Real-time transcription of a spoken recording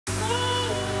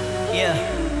Yeah.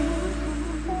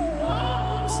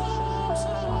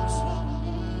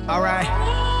 Alright.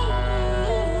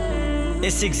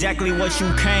 It's exactly what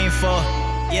you came for.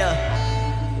 Yeah.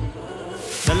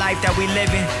 The life that we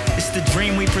living, it's the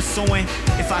dream we pursuing.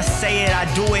 If I say it, I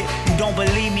do it. You don't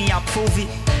believe me, I prove it.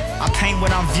 I paint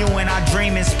what I'm viewing, I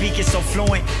dream and speak it so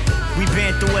fluent. We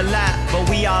been through a lot, but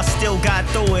we all still got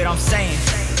through it, I'm saying.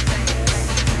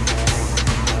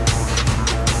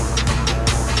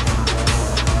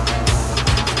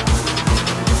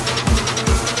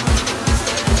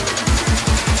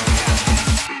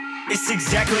 It's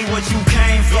exactly what you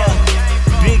came for.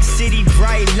 Big city,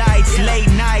 bright lights, late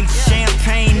nights,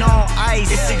 champagne on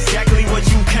ice. It's exactly what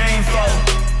you came for.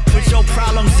 Put your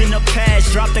problems in the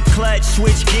past, drop the clutch,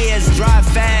 switch gears, drive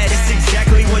fast. It's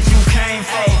exactly what you came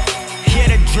for. Here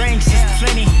the drinks is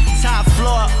plenty, top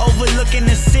floor overlooking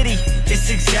the city. It's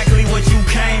exactly what you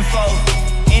came for.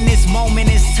 In this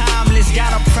moment it's timeless,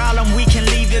 got a problem, we can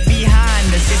leave it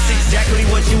behind us. It's exactly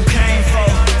what you came for.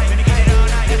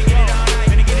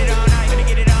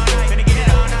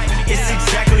 It's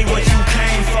exactly what you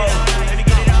came for.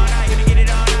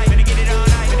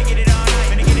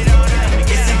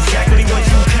 It's exactly what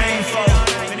you came for.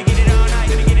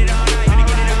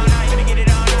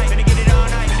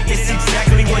 It's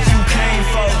exactly what you came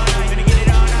for.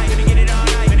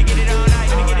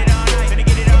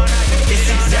 It's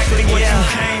exactly what you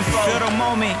came for. Feel the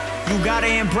moment, you gotta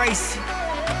embrace it.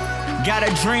 Got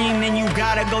a dream, then you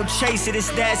gotta go chase it.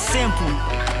 It's that simple.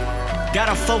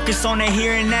 Gotta focus on the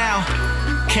here and now.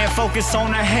 Can't focus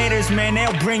on the haters, man,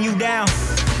 they'll bring you down.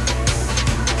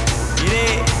 You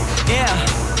dig? Yeah.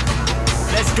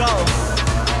 Let's go.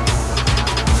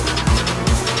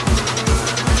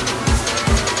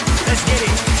 Let's get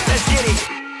it. Let's get it.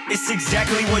 It's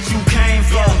exactly what you came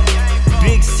for.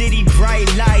 Big city, bright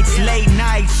lights, late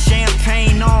nights,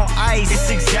 champagne on ice. It's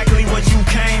exactly what you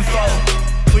came for.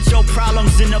 Put your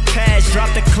problems in the past,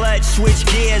 drop the clutch, switch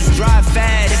gears, drive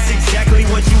fast. It's exactly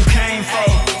what you came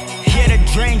for. Here the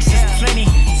drinks is plenty,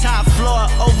 top floor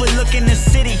overlooking the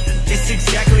city. It's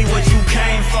exactly what you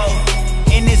came for.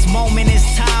 In this moment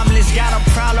it's timeless, got a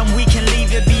problem, we can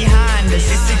leave it behind.